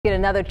Get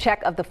another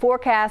check of the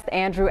forecast.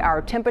 Andrew,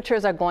 our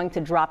temperatures are going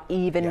to drop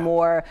even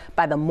more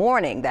by the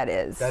morning, that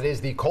is. That is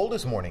the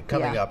coldest morning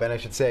coming up. And I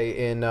should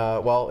say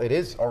well, it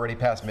is already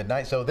past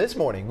midnight. So this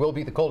morning will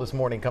be the coldest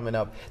morning coming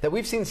up that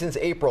we've seen since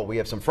April. We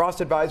have some frost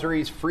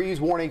advisories,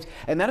 freeze warnings,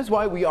 and that is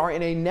why we are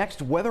in a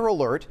next weather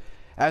alert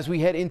as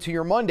we head into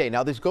your Monday.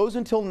 Now, this goes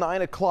until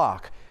 9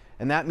 o'clock.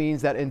 And that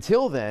means that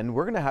until then,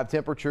 we're going to have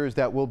temperatures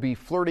that will be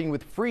flirting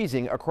with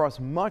freezing across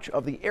much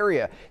of the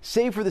area,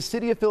 save for the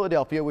city of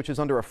Philadelphia, which is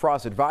under a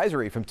frost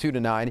advisory from 2 to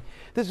 9.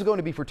 This is going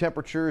to be for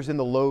temperatures in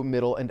the low,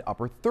 middle, and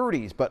upper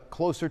 30s, but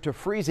closer to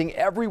freezing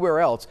everywhere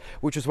else,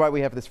 which is why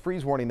we have this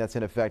freeze warning that's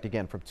in effect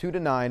again from 2 to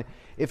 9.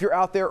 If you're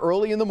out there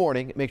early in the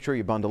morning, make sure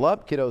you bundle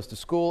up, kiddos to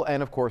school,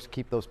 and of course,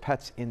 keep those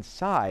pets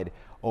inside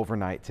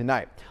overnight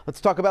tonight. Let's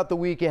talk about the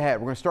week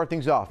ahead. We're going to start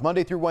things off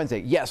Monday through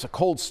Wednesday. Yes, a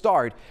cold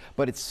start,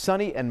 but it's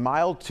sunny and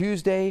mild.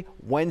 Tuesday,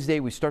 Wednesday,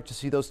 we start to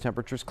see those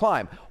temperatures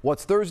climb.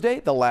 What's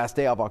Thursday? The last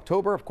day of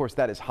October. Of course,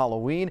 that is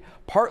Halloween.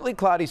 Partly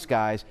cloudy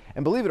skies,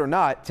 and believe it or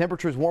not,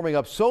 temperatures warming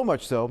up so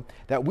much so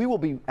that we will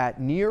be at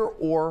near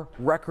or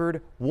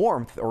record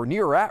warmth, or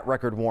near at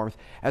record warmth,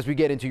 as we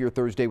get into your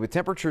Thursday with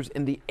temperatures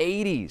in the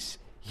 80s.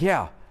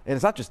 Yeah. And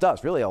it's not just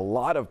us, really a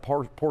lot of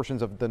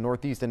portions of the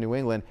Northeast and New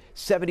England,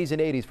 70s and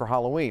 80s for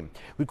Halloween.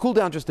 We cool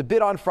down just a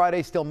bit on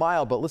Friday, still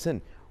mild, but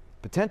listen,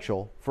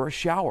 potential for a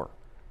shower.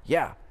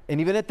 Yeah,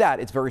 and even at that,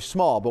 it's very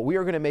small, but we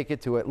are going to make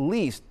it to at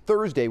least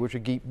Thursday, which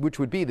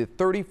would be the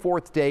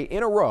 34th day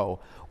in a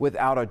row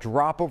without a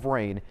drop of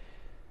rain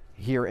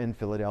here in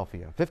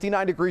Philadelphia.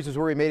 59 degrees is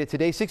where we made it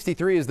today.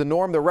 63 is the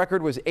norm. The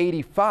record was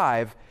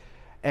 85.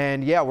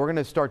 And yeah, we're going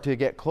to start to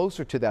get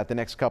closer to that the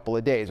next couple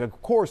of days.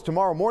 Of course,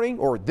 tomorrow morning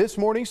or this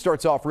morning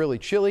starts off really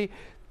chilly,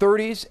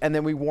 30s, and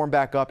then we warm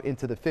back up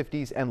into the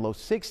 50s and low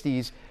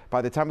 60s.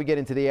 By the time we get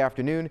into the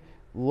afternoon,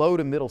 low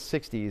to middle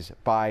 60s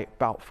by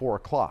about 4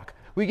 o'clock.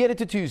 We get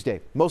into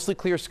Tuesday, mostly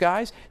clear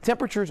skies,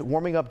 temperatures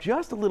warming up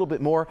just a little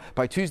bit more.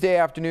 By Tuesday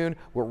afternoon,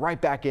 we're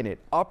right back in it.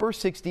 Upper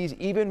 60s,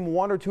 even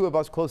one or two of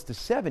us close to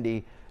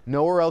 70.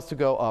 Nowhere else to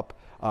go up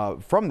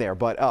from there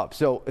but up.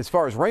 So as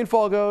far as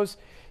rainfall goes,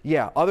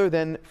 yeah, other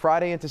than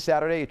Friday into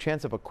Saturday, a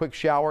chance of a quick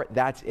shower,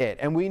 that's it.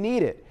 And we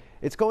need it.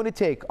 It's going to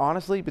take,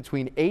 honestly,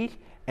 between 8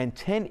 and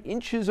 10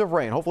 inches of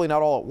rain, hopefully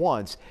not all at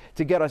once,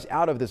 to get us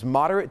out of this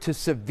moderate to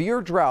severe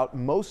drought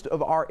most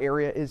of our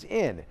area is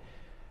in.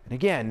 And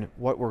again,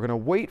 what we're going to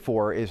wait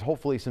for is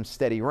hopefully some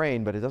steady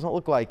rain, but it doesn't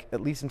look like,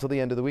 at least until the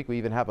end of the week, we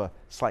even have a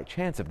slight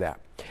chance of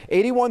that.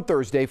 81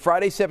 Thursday,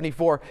 Friday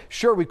 74.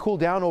 Sure, we cool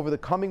down over the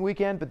coming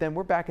weekend, but then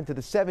we're back into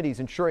the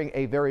 70s, ensuring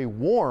a very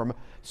warm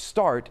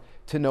start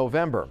to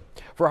November.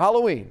 For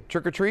Halloween,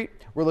 trick or treat,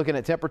 we're looking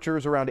at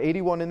temperatures around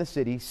 81 in the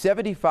city,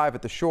 75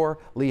 at the shore,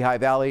 Lehigh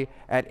Valley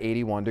at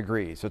 81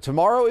 degrees. So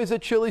tomorrow is a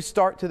chilly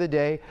start to the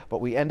day,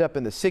 but we end up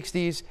in the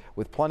 60s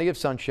with plenty of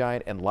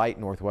sunshine and light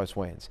northwest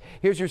winds.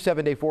 Here's your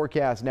 7-day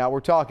forecast. Now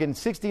we're talking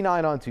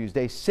 69 on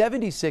Tuesday,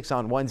 76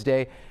 on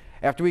Wednesday.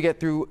 After we get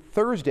through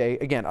Thursday,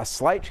 again, a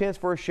slight chance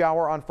for a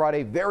shower on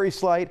Friday, very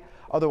slight.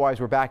 Otherwise,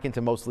 we're back into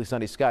mostly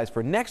sunny skies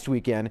for next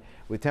weekend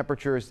with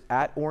temperatures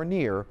at or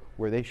near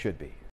where they should be.